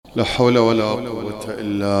لا حول ولا قوة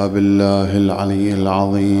إلا بالله العلي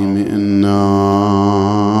العظيم. إنا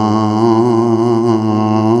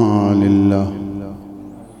لله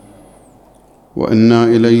وإنا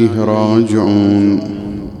إليه راجعون.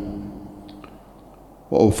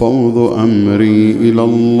 وأفوض أمري إلى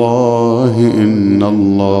الله إن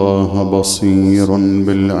الله بصير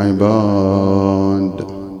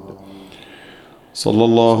بالعباد. صلى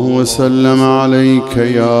الله وسلم عليك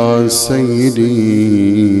يا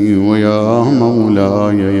سيدي ويا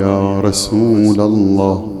مولاي يا رسول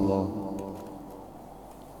الله.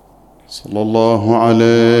 صلى الله عليك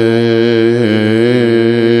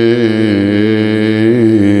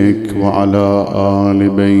وعلى آل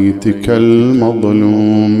بيتك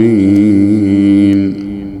المظلومين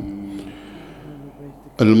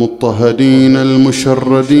المضطهدين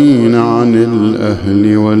المشردين عن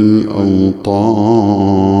الأهل والأوطان.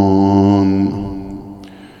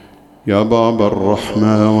 يا باب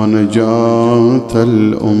الرحمة ونجاة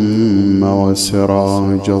الأمة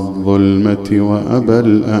وسراج الظلمة وأبا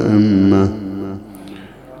الأئمة.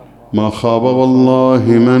 ما خاب والله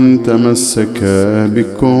من تمسك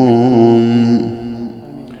بكم،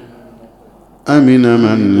 أمن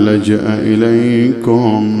من لجأ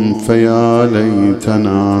إليكم. فيا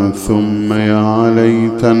ليتنا ثم يا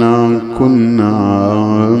ليتنا كنا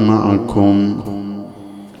معكم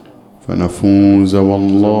فنفوز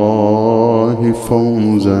والله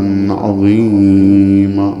فوزا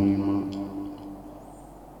عظيما.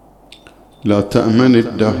 لا تأمن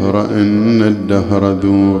الدهر إن الدهر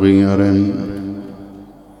ذو غير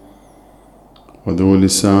وذو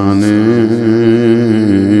لسان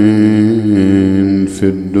في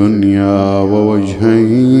الدنيا ووجهين.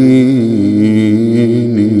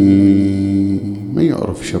 ما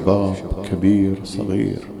يعرف شباب كبير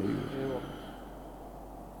صغير،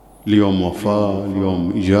 اليوم وفاة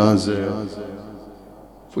اليوم إجازة،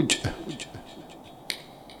 فجأة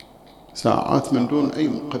ساعات من دون أي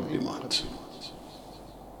مقدمات.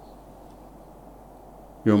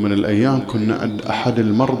 يوم من الأيام كنا عند أحد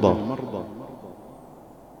المرضى،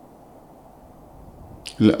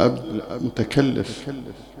 الأب متكلف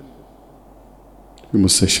في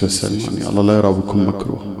مستشفى سلمان، الله لا يرى بكم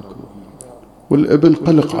مكروه، والابن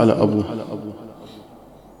قلق على أبوه.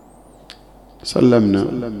 سلمنا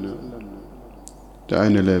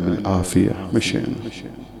دعينا له بالعافية، مشينا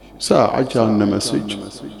ساعة جاءنا مسج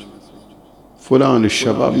فلان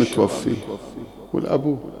الشباب متوفي،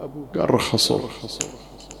 والأبو قال رخصوا.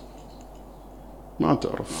 ما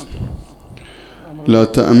تعرف. لا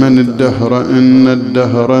تأمن الدهر إن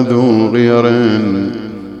الدهر ذو غير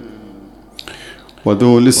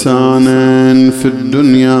وذو لسان في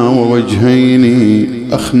الدنيا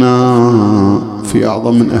ووجهين. أخنا في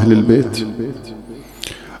أعظم من أهل البيت،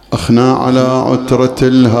 أخنا على عترة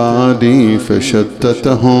الهادي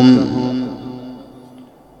فشتتهم،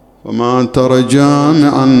 وما ترى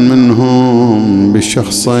جامعا منهم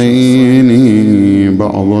بشخصين.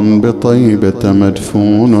 بعض بطيبة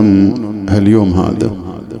مدفون. هاليوم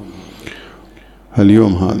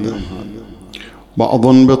هذا بعض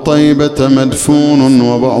بطيبة مدفون،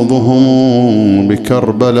 وبعضهم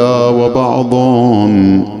بكربلاء وبعض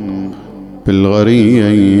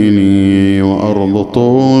بالغريين. وأرض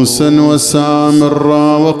طوس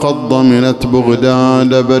وسامرا وقد ضمنت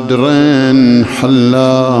بغداد بدر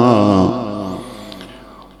حلا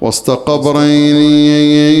وسط قبرين.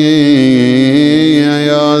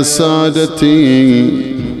 يا سادتي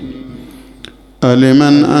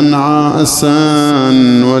ألمن أنعى أسا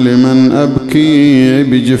ولمن أبكي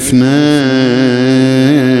بجفنين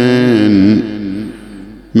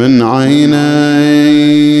من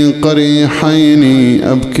عيني قريحين.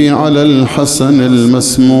 أبكي على الحسن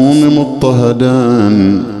المسموم مضطهدا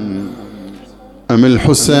أم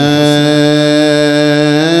الحسين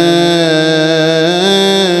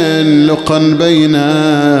لقا بين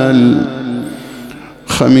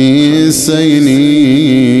الخميسين.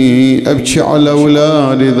 أبكي على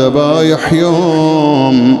أولاد ذبايح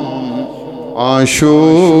يوم عاشور،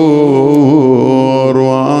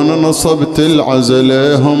 وأنا نصبت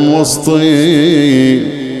العزلهم وسطي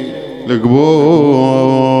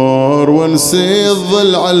القبور، ونسي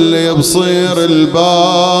الضلع اللي بصير الباب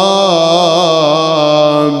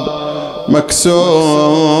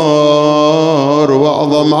مكسور.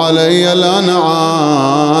 واعظم علي الأنعي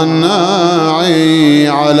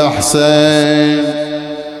على حسين.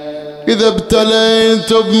 إذا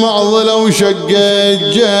ابتليت بمعضلة وشقيت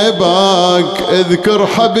جيبك، اذكر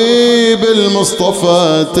حبيب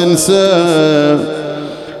المصطفى تنسى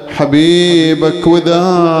حبيبك،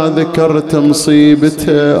 وإذا ذكرت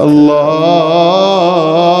مصيبته الله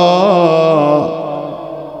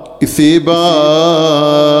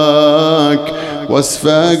يثيبك.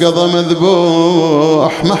 وصفه قضى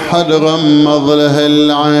مذبوح ما حد غمض له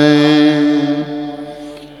العين.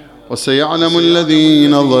 وسيعلم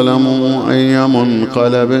الذين ظلموا أي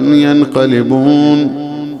منقلب ينقلبون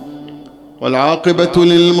والعاقبة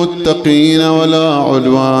للمتقين ولا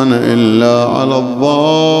عدوان إلا على الظالمين.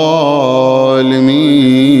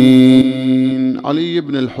 علي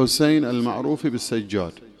بن الحسين المعروف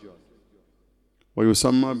بالسجاد،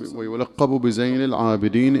 ويسمى ويلقب بزين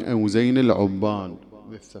العابدين أو زين العباد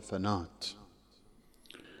بالثفنات.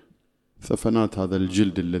 ثفنات هذا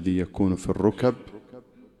الجلد الذي يكون في الركب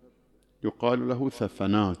يقال له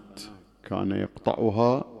ثفنات، كان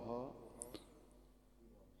يقطعها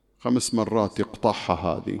 5 مرات يقطعها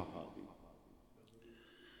هذه.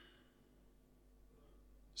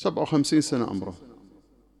 57 سنة عمره،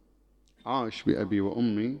 عاش بأبي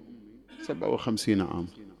وأمي 57 عام.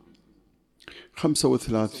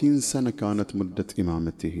 35 سنة كانت مدة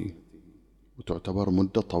إمامته، وتعتبر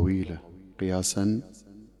مدة طويلة قياسا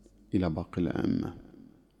إلى باقي الأئمة.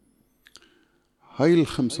 هاي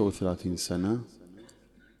 35 سنة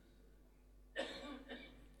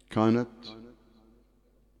كانت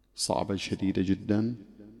صعبة شديدة جدا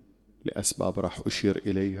لأسباب راح أشير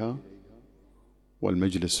إليها،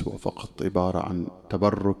 والمجلس هو فقط عبارة عن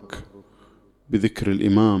تبرك بذكر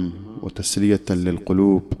الإمام وتسلية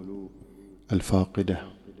للقلوب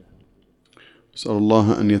الفاقدة. أسأل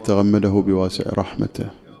الله أن يتغمده بواسع رحمته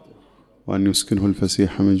وأن يسكنه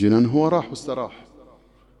الفسيح من جنان. هو راح واستراح،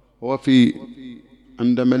 هو في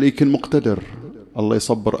عند مليك مقتدر، الله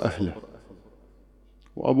يصبر أهله،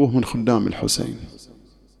 وأبوه من خدام الحسين.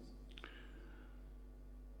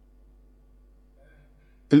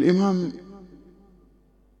 الإمام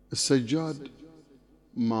السجاد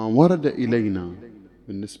ما ورد إلينا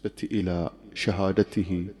بالنسبة إلى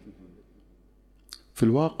شهادته، في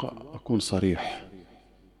الواقع أكون صريح،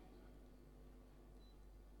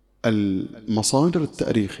 المصادر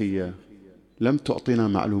التاريخية لم تعطينا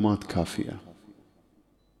معلومات كافية.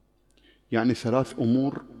 يعني 3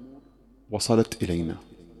 أمور وصلت إلينا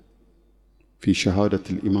في شهادة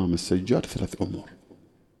الإمام السجاد، 3 أمور.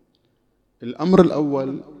 الأمر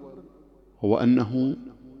الأول هو أنه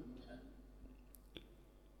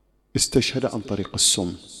استشهد عن طريق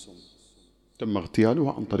السم، تم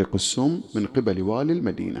اغتياله عن طريق السم من قبل والي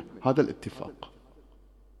المدينة، هذا الاتفاق،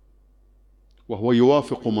 وهو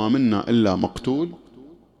يوافق ما منا إلا مقتول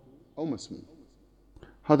أو مسموم.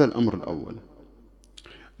 هذا الأمر الأول.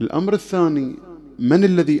 الأمر الثاني، من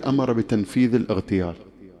الذي أمر بتنفيذ الاغتيال؟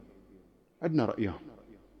 عندنا رأيان.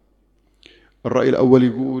 الرأي الأول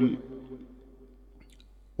يقول،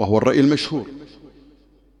 وهو الرأي المشهور،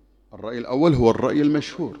 الرأي الأول هو الرأي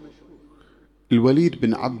المشهور، الوليد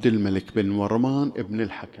بن عبد الملك بن مروان ابن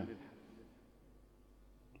الحكم.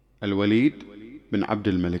 الوليد بن عبد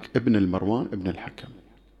الملك ابن المروان ابن الحكم،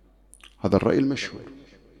 هذا الرأي المشهور.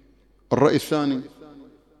 الرأي الثاني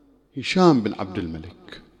هشام بن عبد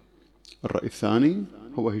الملك، الرأي الثاني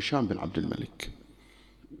هو هشام بن عبد الملك.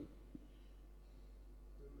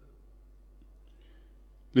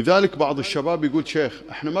 لذلك بعض الشباب يقول شيخ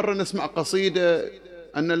احنا مرة نسمع قصيدة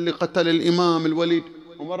أن اللي قتل الإمام الوليد،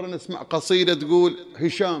 ومرة نسمع قصيدة تقول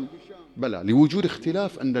هشام. بلى، لوجود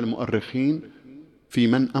اختلاف عند المؤرخين في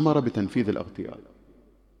من أمر بتنفيذ الاغتيال.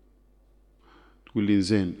 تقول لي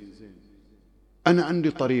زين، أنا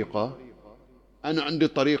عندي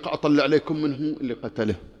طريقة أطلع عليكم من هو اللي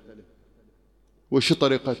قتله. وش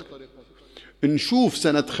طريقتك؟ نشوف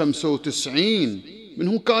سنة 95 من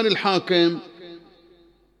هو كان الحاكم،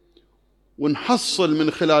 ونحصل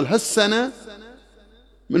من خلال هالسنة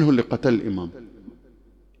من هو اللي قتل الإمام.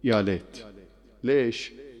 يا ليت.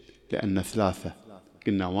 ليش؟ لأن 3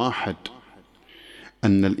 قلنا. 1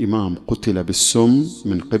 أن الإمام قتل بالسم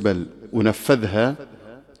من قبل ونفذها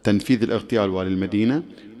تنفيذ الاغتيال والي المدينة،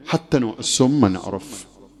 حتى نوع السم ما نعرف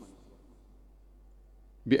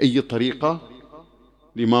بأي طريقة.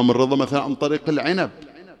 الإمام الرضا مثلا عن طريق العنب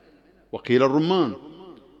وقيل الرمان،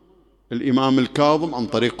 الإمام الكاظم عن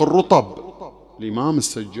طريق الرطب. الإمام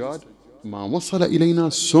السجاد ما وصل إلينا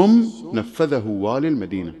سم نفذه والي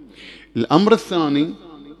المدينة. الأمر الثاني،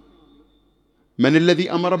 من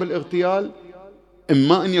الذي أمر بالاغتيال؟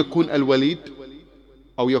 إما أن يكون الوليد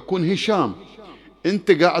أو يكون هشام.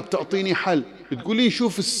 أنت قاعد تعطيني حل، تقولي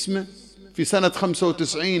شوف اسمه في سنة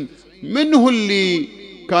 95 من هو اللي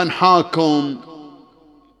كان حاكم.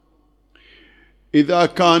 إذا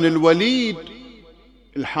كان الوليد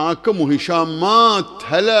الحاكم وهشام مات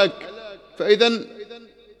هلك، فإذا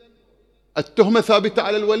التهمة ثابتة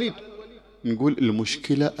على الوليد. نقول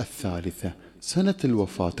المشكلة الثالثة، سنة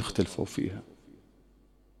الوفاة اختلفوا فيها.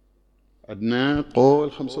 عندنا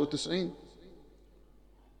قول 95،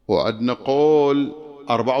 وعندنا قول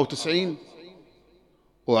 94،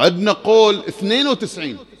 وعندنا قول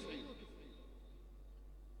 92.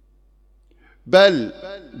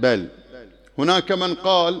 بل هناك من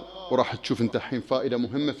قال، وراح تشوف انت الحين فائدة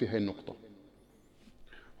مهمة في هاي النقطة،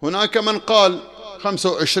 هناك من قال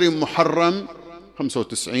 25 محرم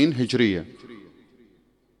 95 هجرية،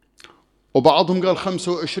 وبعضهم قال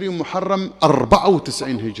 25 محرم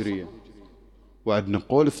 94 هجرية، وعندنا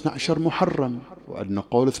قول 12 محرم، وعندنا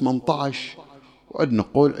قول 18، وعندنا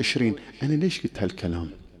قول 20. أنا ليش قلت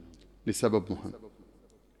هالكلام؟ لسبب مهم.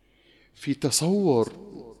 في تصور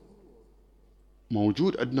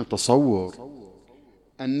موجود عندنا، تصور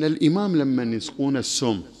أن الإمام لما يسقون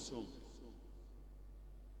السم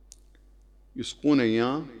يسقون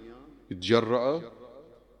إياه، يتجرأ،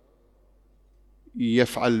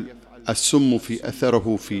 يفعل السم في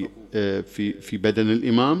أثره في بدن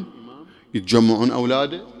الإمام، يتجمعون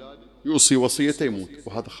أولاده، يوصي وصيته، يموت.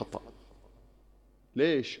 وهذا خطأ.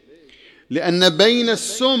 ليش؟ لأن بين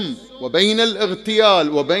السم وبين الاغتيال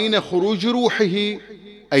وبين خروج روحه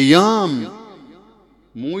أيام،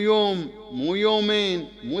 مو يوم، مو يومين،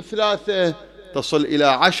 مو 3، تصل إلى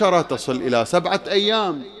 10، تصل إلى 7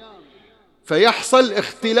 أيام. فيحصل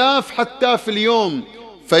اختلاف حتى في اليوم،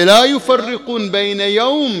 فلا يفرقون بين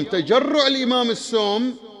يوم تجرع الإمام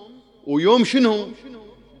السم ويوم شنو؟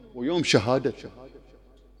 ويوم شهادته.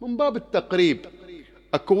 من باب التقريب،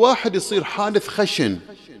 اكو واحد يصير حادث خشن،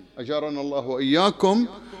 اجارنا الله واياكم،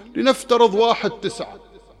 لنفترض 1/9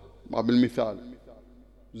 ما بالمثال،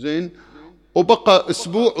 زين، وبقى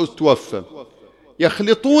اسبوع وتوفى،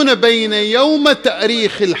 يخلطون بين يوم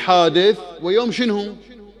تاريخ الحادث ويوم شنو؟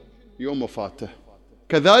 يوم وفاته.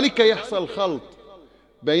 كذلك يحصل خلط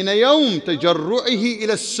بين يوم تجرعه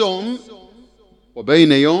الى السم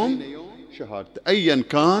وبين يوم شهادته. ايا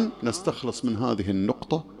كان، نستخلص من هذه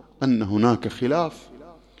النقطة أن هناك خلاف.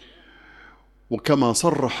 وكما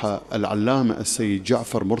صرح العلامة السيد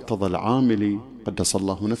جعفر مرتضى العاملي قدس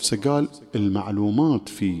الله نفسه، قال المعلومات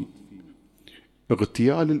في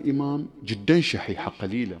اغتيال الإمام جدا شحيحة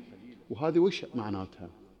قليلة. وهذه وش معناتها؟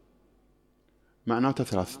 معناتها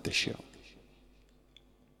 3 أشياء.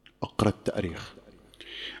 اقرأ التاريخ.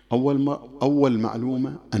 أول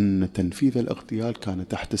معلومة أن تنفيذ الاغتيال كان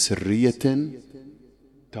تحت سرية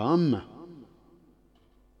تامة،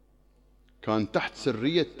 كان تحت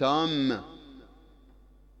سرية تامة.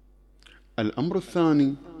 الأمر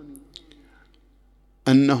الثاني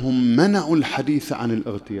أنهم منعوا الحديث عن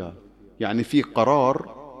الاغتيال، يعني في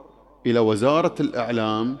قرار إلى وزارة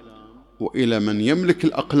الإعلام وإلى من يملك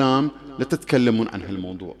الأقلام لا تتكلمون عن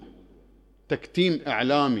هالموضوع، تكتيم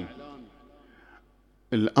إعلامي.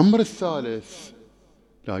 الأمر الثالث،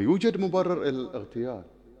 لا يوجد مبرر إلى الاغتيال.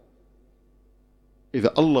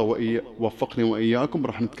 إذا الله وفقني وإياكم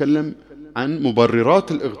راح نتكلم عن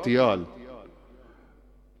مبررات الاغتيال،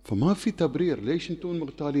 فما في تبرير. ليش انتم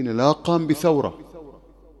مغتالين؟ لا قام بثورة،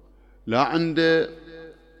 لا عنده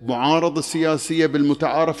معارضة سياسية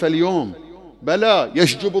بالمتعارف اليوم، بلى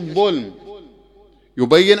يشجب الظلم،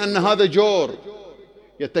 يبين أن هذا جور،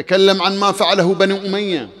 يتكلم عن ما فعله بني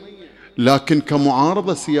أمية، لكن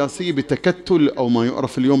كمعارضة سياسية بتكتل أو ما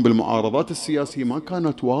يعرف اليوم بالمعارضات السياسية ما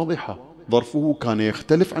كانت واضحة. ظرفه كان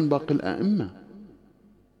يختلف عن باقي الأئمة.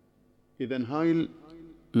 إذن هاي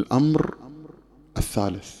الأمر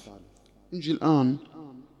الثالث. نجي الآن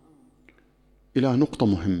إلى نقطة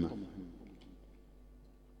مهمة،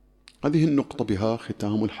 هذه النقطة بها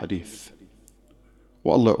ختام الحديث،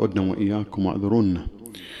 والله يعودنا وإياكم واعذرونا.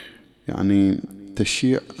 يعني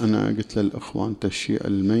تشييع، أنا قلت للإخوان تشييع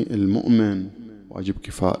المؤمن واجب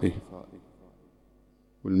كفائي،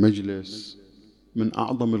 والمجلس من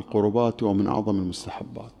أعظم القربات ومن أعظم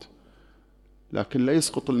المستحبات، لكن لا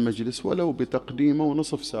يسقط المجلس ولو بتقديمه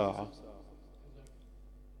ونصف ساعة.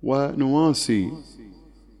 ونواسي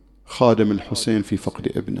خادم الحسين في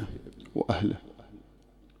فقد ابنه وأهله.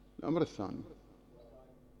 الأمر الثاني،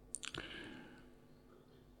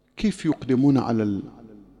 كيف يقدمون على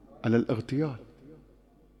الاغتيال؟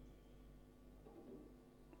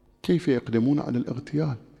 كيف يقدمون على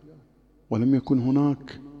الاغتيال ولم يكن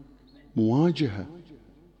هناك مواجهة،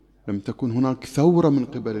 لم تكن هناك ثورة من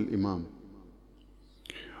قبل الإمام؟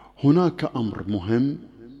 هناك أمر مهم،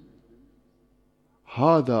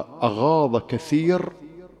 هذا أغاض كثير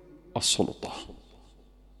السلطة.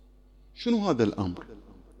 شنو هذا الأمر؟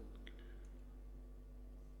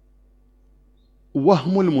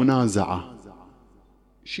 وهم المنازعة،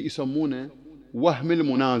 شيء يسمونه وهم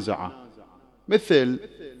المنازعة. مثل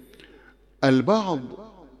البعض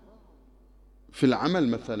في العمل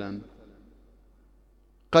مثلا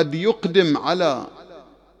قد يقدم على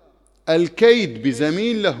الكيد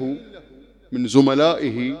بزميل له من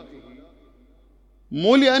زملائه،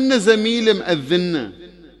 مو لأن زميل مأذنه،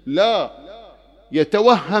 لا،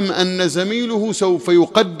 يتوهم أن زميله سوف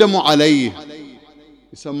يقدم عليه،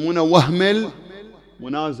 يسمونه وهم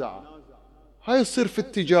المنازعة. هاي تصير في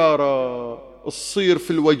التجارة، تصير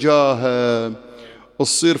في الوجاهة،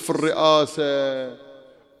 تصير في الرئاسة،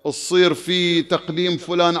 تصير في تقديم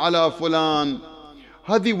فلان على فلان.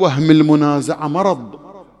 هذه وهم المنازعة مرض،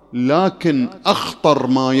 لكن أخطر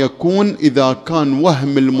ما يكون إذا كان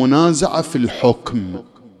وهم المنازعة في الحكم.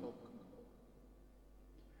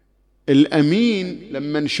 الأمين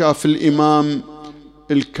لما شاف الإمام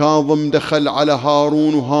الكاظم دخل على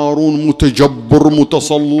هارون، وهارون متجبر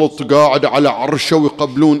متسلط قاعد على عرشه،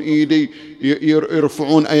 ويقبلون ايدي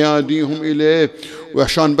يرفعون اياديهم اليه،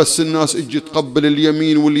 وعشان بس الناس اجي تقبل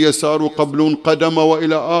اليمين واليسار ويقبلون قدمه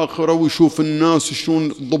والى اخره، ويشوف الناس شلون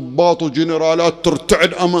ضباط وجنرالات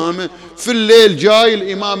ترتعد امامه. في الليل جاي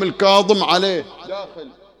الامام الكاظم عليه داخل،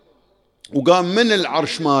 وقام من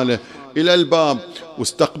العرش ماله الى الباب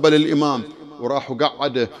واستقبل الامام، وراح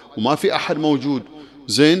وقعده وما في احد موجود.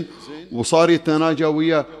 زين، وصار يتناجى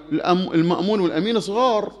وياه. المأمون والأمين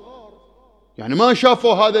صغار، يعني ما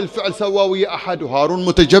شافوا هذا الفعل سواه ويا أحد، وهارون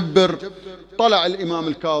متجبر. طلع الإمام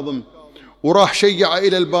الكاظم وراح شيع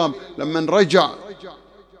إلى الباب. لما رجع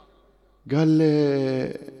قال له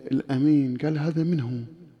الأمين، قال هذا منه،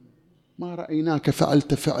 ما رأيناك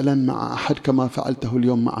فعلت فعلا مع أحد كما فعلته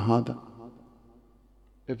اليوم مع هذا.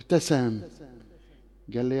 ابتسم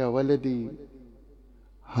قال لي يا ولدي،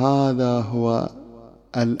 هذا هو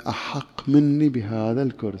الأحق مني بهذا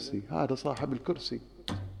الكرسي، هذا صاحب الكرسي،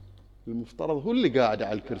 المفترض هو اللي قاعد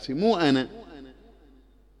على الكرسي مو أنا.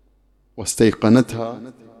 واستيقنتها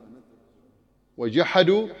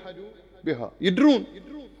وجحدوا بها، يدرون.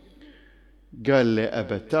 قال لي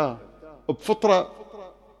أبتا بفطرة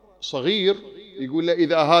صغير يقول له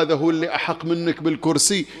إذا هذا هو اللي أحق منك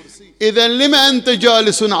بالكرسي، إذا لما أنت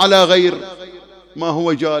جالس على غير ما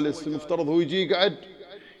هو جالس؟ المفترض هو يجي يقعد.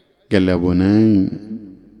 قال له بني،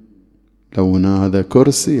 لو هذا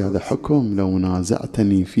كرسي، هذا حكم، لو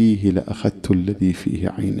نازعتني فيه لأخذت الذي فيه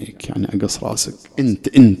عينيك، يعني أقص راسك.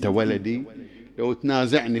 أنت ولدي لو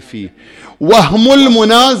تنازعني فيه. وهم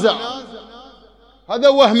المنازعة، هذا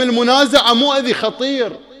وهم المنازعة مؤذي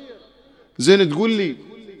خطير. زين تقول لي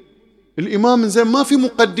الإمام زين ما في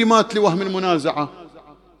مقدمات لوهم المنازعة.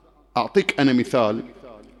 أعطيك أنا مثال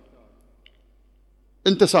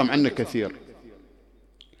أنت سامع عنه كثير.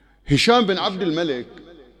 هشام بن عبد الملك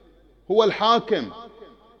هو الحاكم،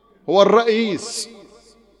 هو الرئيس،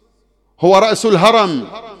 هو رأس الهرم،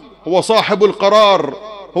 هو صاحب القرار،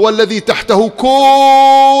 هو الذي تحته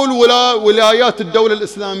كل ولايات الدولة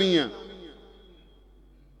الإسلامية،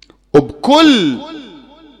 وبكل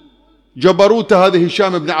جبروت هذا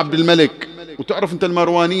هشام بن عبد الملك. وتعرف أنت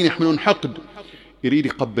المروانيين يحملون حقد، يريد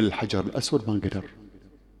يقبل الحجر الأسود ما قدر.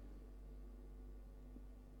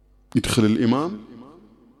 يدخل الإمام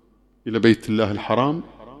إلى بيت الله الحرام،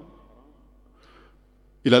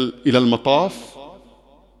 إلى المطاف،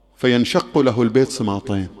 فينشق له البيت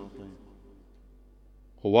صماطين،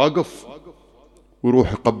 هو واقف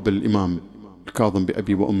ويروح يقبل الإمام الكاظم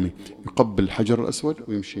بأبي وأمي، يقبل الحجر الأسود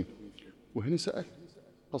ويمشي. وهنا سأل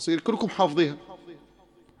قصير كلكم حافظيها،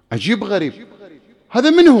 عجيب غريب، هذا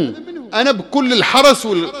منه؟ أنا بكل الحرس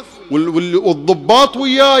والضباط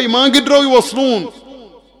وياي ما قدروا يوصلون.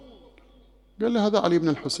 قال له هذا علي بن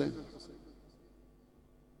الحسين.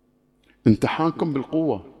 أنت حاكم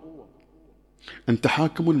بالقوة، أنت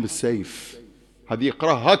حاكم بالسيف. هذه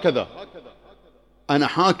يقرأها هكذا: أنا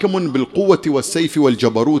حاكم بالقوة والسيف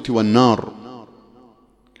والجبروت والنار.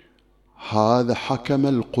 هذا حكم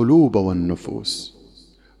القلوب والنفوس،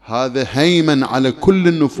 هذا هيمن على كل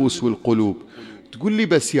النفوس والقلوب. تقول لي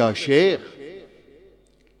بس يا شيخ،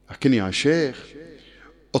 لكن يا شيخ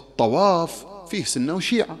الطواف فيه سنة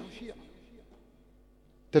وشيعة.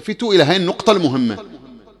 تفتوا إلى هاي النقطة المهمة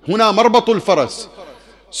هنا، مربط الفرس،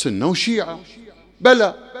 سنة وشيعة.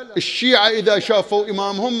 بلى الشيعة إذا شافوا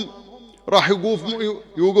إمامهم راح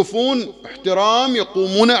يوقفون احترام،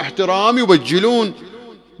 يقومون احترام، يبجلون.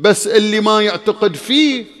 بس اللي ما يعتقد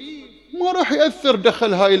فيه ما راح يأثر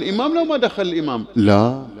دخل هاي الإمام لو ما دخل الإمام.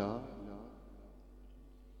 لا،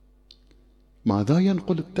 ماذا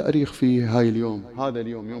ينقل التاريخ في هاي اليوم؟ هذا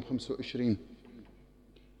اليوم يوم 25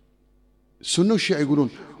 السنة والشيعة يقولون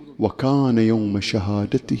وكان يوم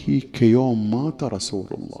شهادته كيوم مات رسول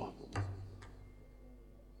الله.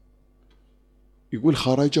 يقول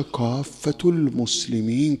خرج كافة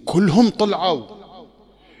المسلمين كلهم طلعوا.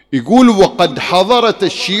 يقول وقد حضرت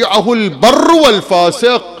الشيعة البر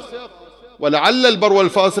والفاسق. ولعل البر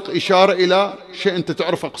والفاسق إشارة إلى شيء أنت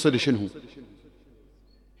تعرف أقصد شنو.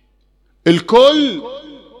 الكل.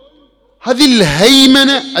 هذه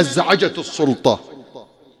الهيمنة أزعجت السلطة.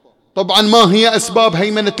 طبعا ما هي أسباب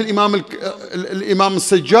هيمنة الإمام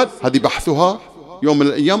السجاد؟ هذه بحثها يوم من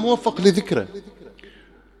الأيام موفق لذكره.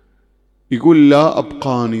 يقول لا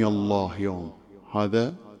أبقاني الله يوم،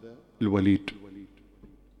 هذا الوليد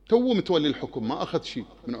تو متولي الحكم، ما أخذ شيء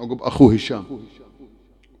من عقب أخوه هشام،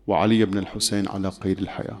 وعلي بن الحسين على قيد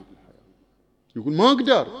الحياة. يقول ما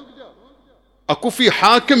أقدر، أكو في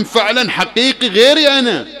حاكم فعلا حقيقي غيري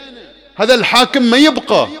أنا، هذا الحاكم ما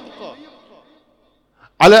يبقى.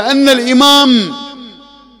 على أن الإمام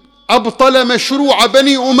أبطل مشروع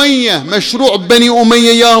بني أمية. مشروع بني أمية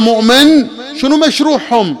يا مؤمن شنو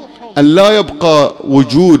مشروعهم؟ أن لا يبقى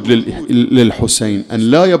وجود للحسين، أن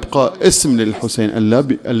لا يبقى اسم للحسين، أن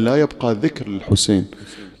لا يبقى ذكر للحسين.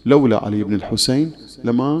 لولا علي بن الحسين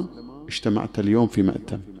لما اجتمعت اليوم في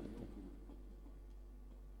مأتم.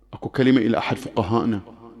 أكو كلمة إلى أحد فقهائنا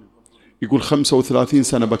يقول 35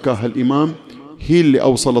 سنة بكاها الإمام هي اللي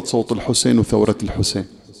أوصلت صوت الحسين وثورة الحسين.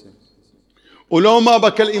 ولو ما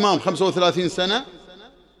بكى الإمام 35 سنة،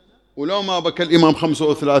 ولو ما بكى الإمام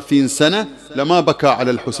 35 سنة لما بكى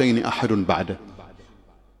على الحسين أحد بعده.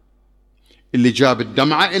 اللي جاب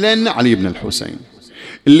الدمعة إلينا علي بن الحسين،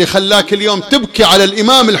 اللي خلاك اليوم تبكي على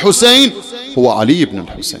الإمام الحسين هو علي بن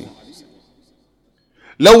الحسين.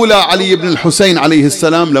 لولا علي بن الحسين عليه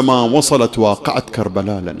السلام لما وصلت واقعة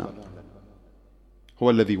كربلاء لنا. هو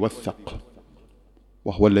الذي وثق،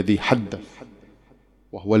 وهو الذي حدث،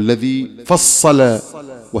 وهو الذي فصل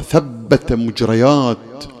وثبت مجريات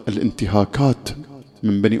الانتهاكات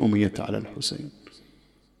من بني أمية على الحسين.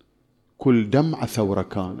 كل دمعة ثورة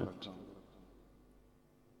كانت.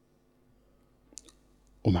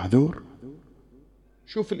 ومعذور.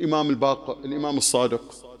 شوف الإمام الباقر، الإمام الصادق،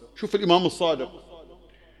 شوف الإمام الصادق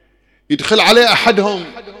يدخل عليه أحدهم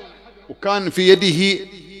وكان في يده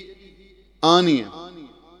آنية،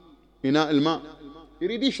 إناء الماء،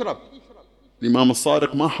 يريد يشرب. الإمام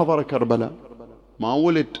الصادق ما حضر كربلاء، ما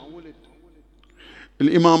ولد.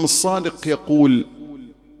 الإمام الصادق يقول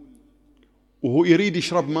وهو يريد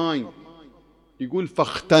يشرب ماء، يقول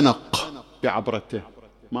فاختنق بعبرته،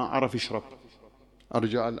 ما عرف يشرب.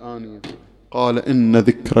 أرجع الآنية قال إن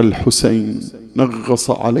ذكر الحسين نغص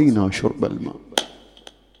علينا شرب الماء.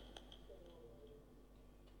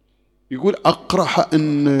 يقول أقرح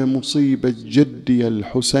أن مصيبة جدي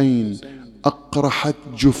الحسين أقرحت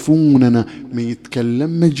جفوننا. ما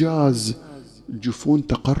يتكلم مجاز، الجفون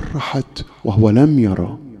تقرحت وهو لم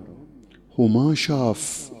يرى. هو ما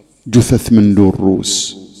شاف جثث من دون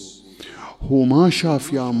روس، هو ما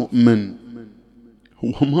شاف يا مؤمن،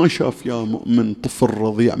 هو ما شاف يا مؤمن طفل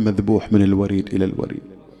رضيع مذبوح من الوريد إلى الوريد.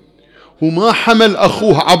 هو ما حمل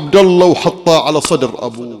أخوه عبد الله وحطه على صدر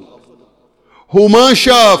أبوه. هو ما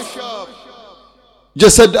شاف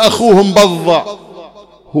جسد أخوه مبضع.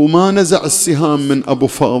 هو ما نزع السهام من أبو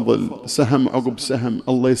فاضل سهم عقب سهم.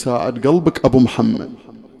 الله يساعد قلبك أبو محمد.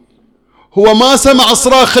 هو ما سمع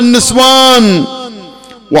صراخ النسوان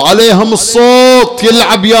وعليهم الصوت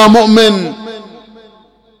يلعب يا مؤمن،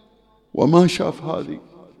 وما شاف هذه.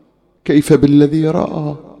 كيف بالذي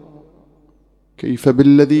رأى؟ كيف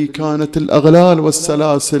بالذي كانت الأغلال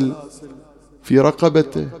والسلاسل في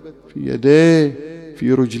رقبته، في يديه،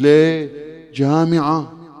 في رجليه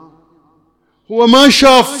جامعة؟ هو ما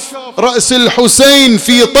شاف رأس الحسين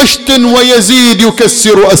في طشت ويزيد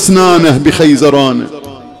يكسر أسنانه بخيزرانه.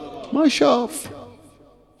 ما شاف،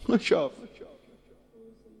 ما شاف.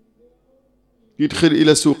 يدخل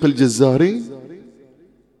إلى سوق الجزارين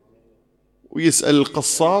ويسأل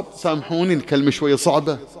القصاب سامحوني الكلمة شوية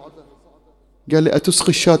صعبة، قال لي أتسقي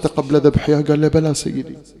الشاة قبل ذبحها؟ قال له بلى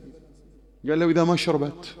سيدي. قال له إذا ما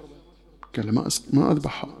شربت؟ قال له ما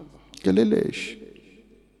أذبحها. قال لي ليش؟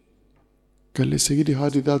 قال لي سيدي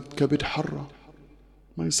هذه ذات كبد حرة،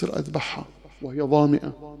 ما يصير أذبحها وهي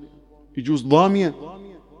ظامئة. يجوز ظامية.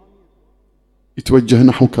 يتوجه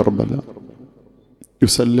نحو كربلاء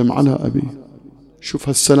يسلم على أبيه. شوف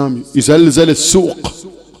هالسلام يزلزل السوق.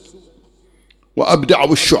 وأبدع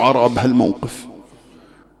الشعراء بهالموقف.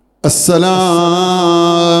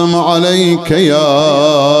 السلام عليك يا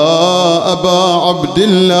أبا عبد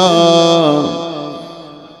الله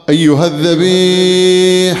أيها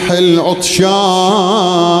الذبيح العطشان،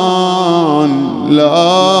 لا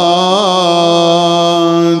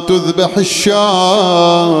تذبح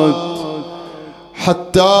الشاة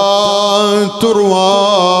حتى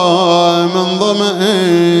تروى من ظمأ،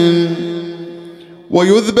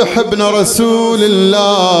 ويذبح ابن رسول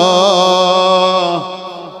الله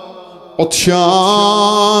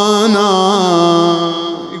عطشانا.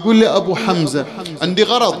 يقول لي أبو حمزة عندي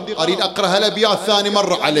غرض، أريد أقرأ هالأبيات ثاني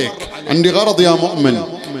مرة عليك. عندي غرض يا مؤمن.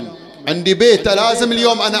 عندي بيته لازم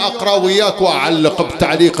اليوم أنا أقرأ وياك وأعلق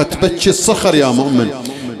بتعليقة تبكي الصخر يا مؤمن.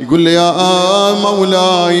 يقول لي يا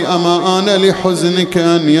مولاي أما أنا لحزنك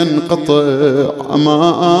أن ينقطع،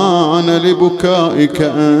 أما أنا لبكائك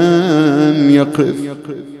أن يقف.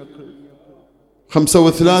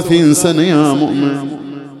 35 سنة يا مؤمن.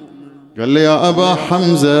 قال لي يا أبا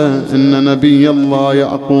حمزة إن نبي الله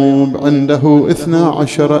يعقوب عنده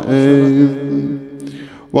 12 ابن،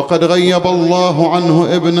 وقد غيب الله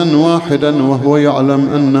عنه ابنا واحدا وهو يعلم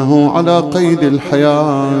أنه على قيد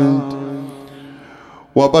الحياة،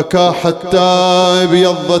 وبكى حتى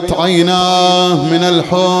ابيضت عيناه من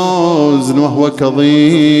الحزن وهو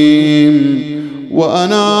كظيم.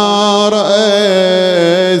 وأنا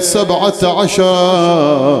رأيت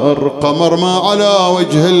 17 قمر ما على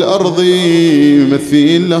وجه الأرض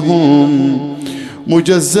مثيل لهم،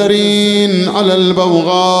 مجزرين على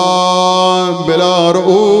البوغاء بلا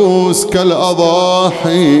رؤوس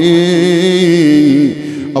كالأضاحي.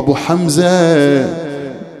 أبو حمزة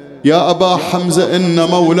يا أبا حمزة إن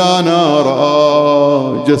مولانا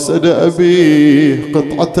رأى جسد أبيه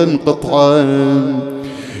قطعة قطعة.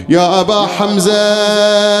 يا أبا حمزة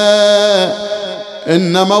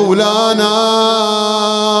إن مولانا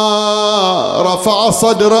رفع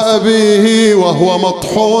صدر أبيه وهو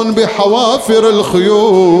مطحون بحوافر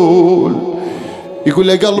الخيول. يقول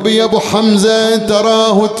يا قلبي يا أبو حمزة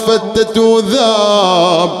تراه تفتت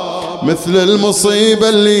وذاب مثل المصيبة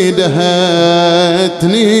اللي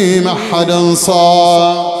دهتني ما حد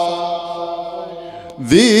انصاب.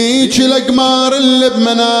 ذيك الأقمار اللي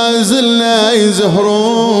بمنازلنا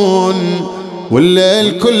يزهرون،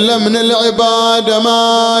 والليل كله من العبادة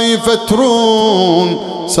ما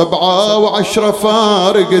يفترون. 7 و10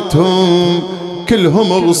 فارقتهم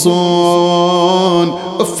كلهم غصون،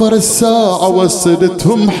 افر الساعة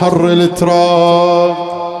وسدتهم حر التراب.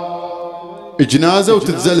 جنازة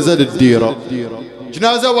وتتزلزل الديرة،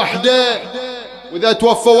 جنازة واحدة، وإذا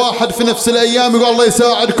توفى واحد في نفس الأيام يقول الله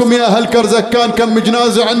يساعدكم يا أهل كرزكان كم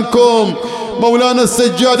جنازة عندكم. مولانا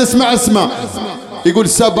السجاد اسمع يقول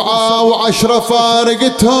 7 و10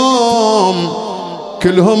 فارقتهم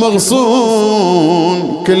كلهم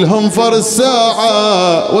غصون، كلهم فر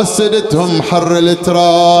الساعة وسدتهم حر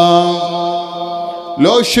التراب.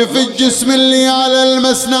 لو شفت جسم اللي على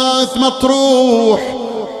المسنات مطروح،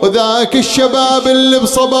 وذاك الشباب اللي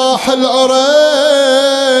بصباح العريس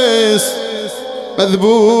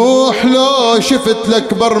مذبوح، لو شفت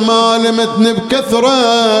الأكبر ما لمتني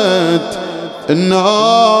بكثرة الناح،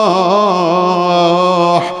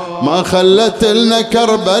 ما خلت لنا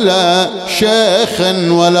كربلاء شيخ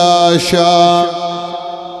ولا شاب.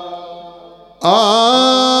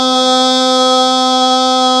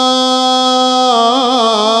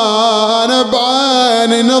 أنا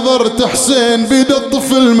بعيني نظرت حسين بيد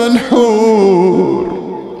الطفل منحور،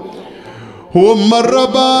 وأم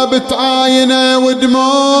الرباب تعاينه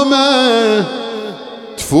ودمومه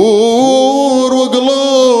تفور،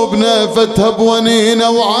 وقلوبنا فتها بونينه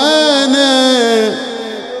وعينه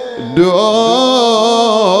دور.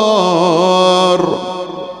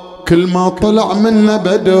 كل ما طلع منا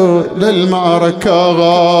بدر للمعركة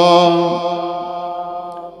غار.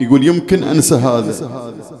 يقول يمكن أنسى هذا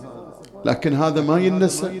لكن هذا ما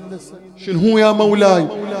ينسى. شنو هو يا مولاي؟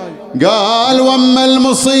 قال وأما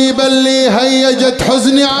المصيبة اللي هيجت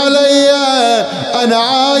حزني علي، أنا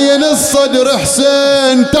عاين الصدر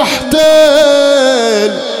حسين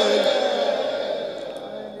تحتل،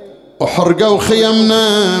 وحرقوا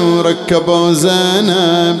خيمنا وركبوا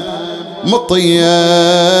زينب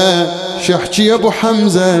مطية. شحكي يا أبو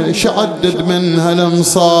حمزة شعدد من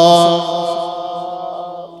هالمصاب.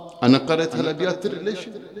 أنا قرأت هالأبيات ليش؟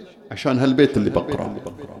 عشان هالبيت اللي بقرأ.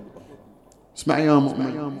 اسمع يا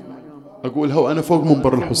مؤمن، أقولها وأنا فوق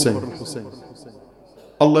منبر الحسين.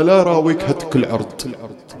 الله لا راويك هتك العرض،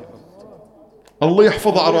 الله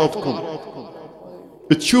يحفظ أعراضكم.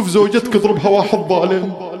 تشوف زوجتك تضربها واحد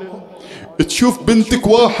ظالم، تشوف بنتك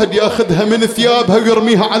واحد ياخذها من ثيابها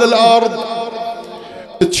ويرميها على الأرض،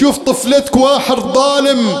 تشوف طفلتك واحد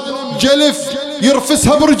ظالم جلف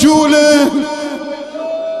يرفسها برجوله،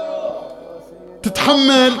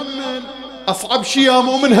 تتحمل؟ أصعب شي يا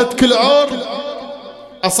مؤمن هتك العرض،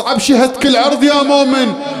 أصعب شي هتك العرض يا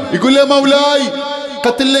مؤمن. يقول يا مولاي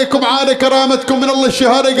قتل لكم عاد كرامتكم من الله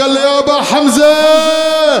الشهادة. قال لي يا أبا حمزة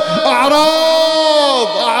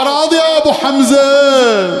أعراض يا أبو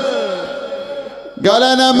حمزة. قال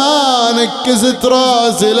أنا ما نكست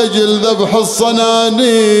راسي لجل ذبح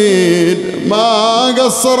الصنانين، ما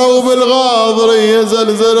قصروا بالغاضرية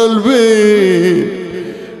زلزل البيت.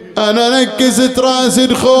 أنا نكست راسي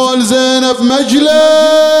دخول زينب مجلس،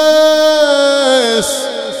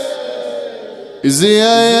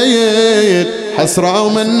 زيد حسرة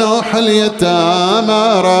ومن نوح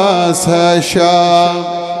اليتامى راسها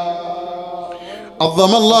شاب.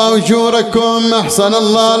 عظم الله أجوركم، أحسن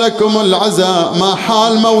الله لكم العزاء، ما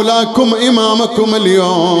حال مولاكم إمامكم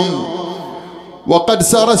اليوم، وقد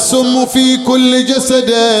سرى السم في كل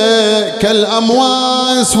جسده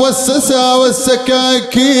كالأمواس والسسى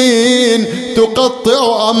والسكاكين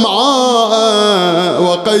تقطع أمعاء،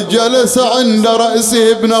 وقد جلس عند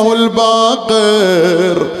رأسه ابنه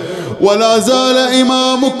الباقر، ولا زال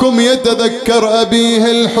إمامكم يتذكر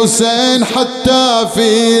أبيه الحسين حتى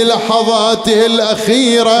في لحظاته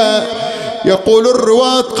الأخيرة. يقول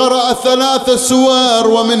الرواة قرأ 3 سور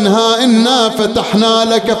ومنها إنا فتحنا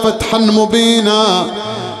لك فتحا مبينا.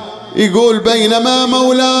 يقول بينما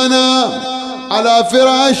مولانا على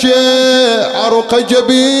فراشه عرق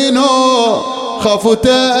جبينه خفت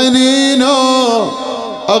أنينه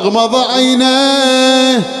أغمض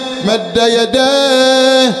عينيه مد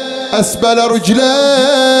يديه أسبل رجليه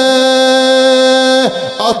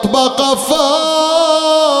أطبق فاه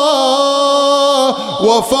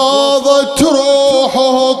وفاضت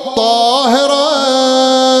روحه الطاهرة.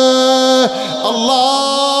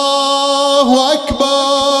 الله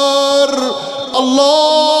أكبر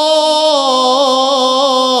الله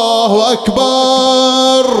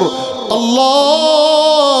أكبر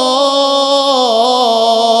الله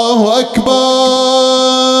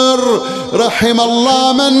أكبر. رحم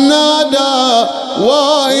الله من نادى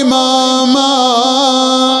وإماما.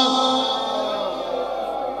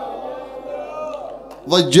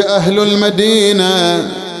 ضج أهل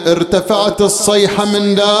المدينة، ارتفعت الصيحة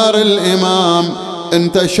من دار الإمام،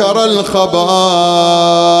 انتشر الخبر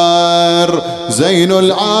زين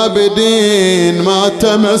العابدين مات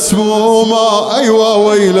مسموما. أيوة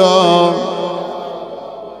ويلا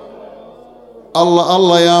الله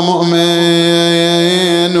الله يا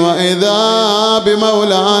مؤمن. وإذا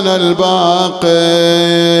بمولانا الباقر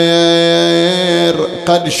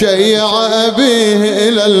قد شيع أبيه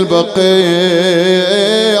إلى البقيع،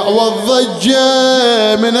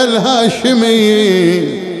 والضجة من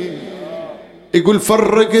الهاشميين. يقول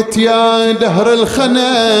فرقت يا دهر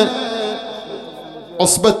الخنا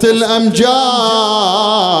عصبة الأمجاد،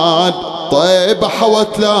 طيب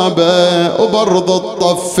حوت لابه وبرض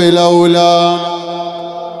الطف لولا،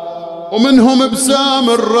 ومنهم بسام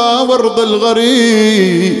الراورض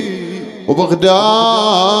الغريب وبغداد،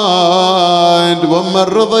 وما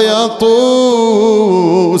الرضا يا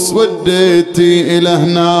طوس وديتي إلى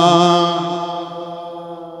هنا.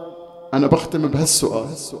 أنا بختم بهالسؤال،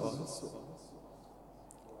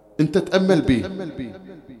 أنت تأمل بيه،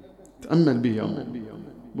 تأمل بيه يا مؤمن.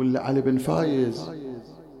 ولا علي بن فايز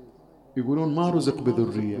يقولون ما رزق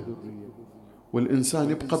بذرية،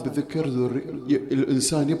 والإنسان يبقى بذكر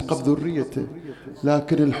الإنسان يبقى بذريته،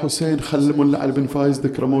 لكن الحسين خلى ملا علي بن فايز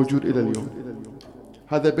ذكره موجود إلى اليوم.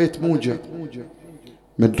 هذا بيت موجة.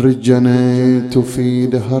 مدري جنيت في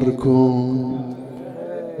دهركم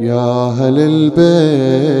يا أهل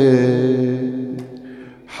البيت،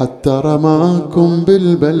 حتى رماكم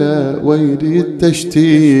بالبلاء ويدي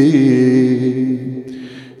التشتيت.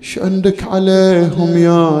 ش عندك عليهم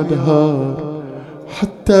يا دهر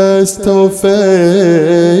حتى استوفيت،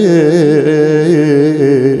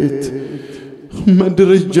 ما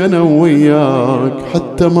ادري جنى وياك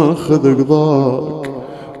حتى ما اخذ قضاك،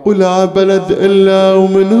 ولا بلد الا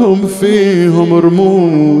ومنهم فيهم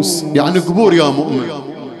رموس، يعني قبور يا مؤمن.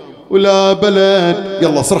 ولا بلد،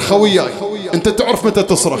 يلا صرخ وياي انت تعرف متى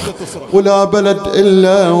تصرخ. ولا بلد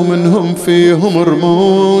الا ومنهم فيهم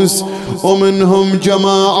رموس، ومنهم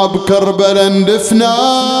جماعة بكربلاء اندفنا،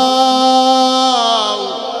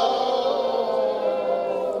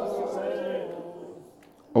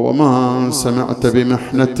 وما سمعت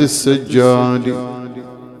بمحنة السجاد.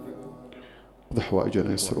 اقض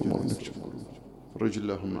حوائجنا يسر امورنا، فرج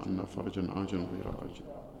اللهم عنا فرجا عاجلا غير عاجل.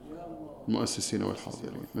 المؤسسين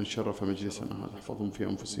والحاضرين من شرف مجلسنا هذا احفظهم في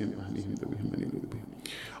انفسهم اهليهم ذويهم من يلذ بهم.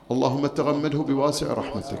 اللهم تغمده بواسع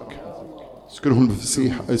رحمتك،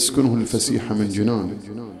 اسكنه الفسيح من جنانك،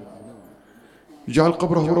 اجعل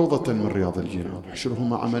قبره روضة من رياض الجنان، احشره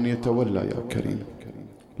مع من يتولى يا كريم،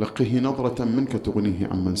 لقه نظرة منك تغنيه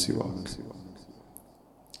عمن سواك،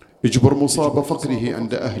 اجبر مصاب فقره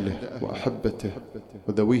عند أهله وأحبته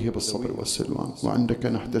وذويه بالصبر والسلوان، وعندك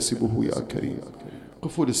نحتسبه يا كريم.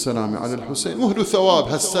 قفوا للسلام على الحسين، واهدوا ثواب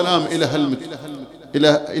هالسلام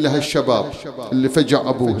إلى هالشباب اللي فجع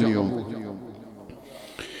أبوه اليوم.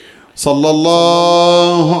 صلى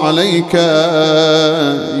الله عليك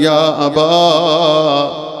يا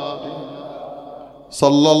أبا،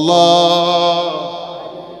 صلى الله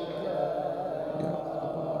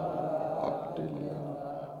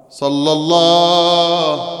صلى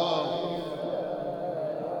الله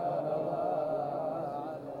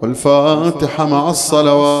والفاتحة مع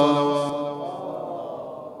الصلوات.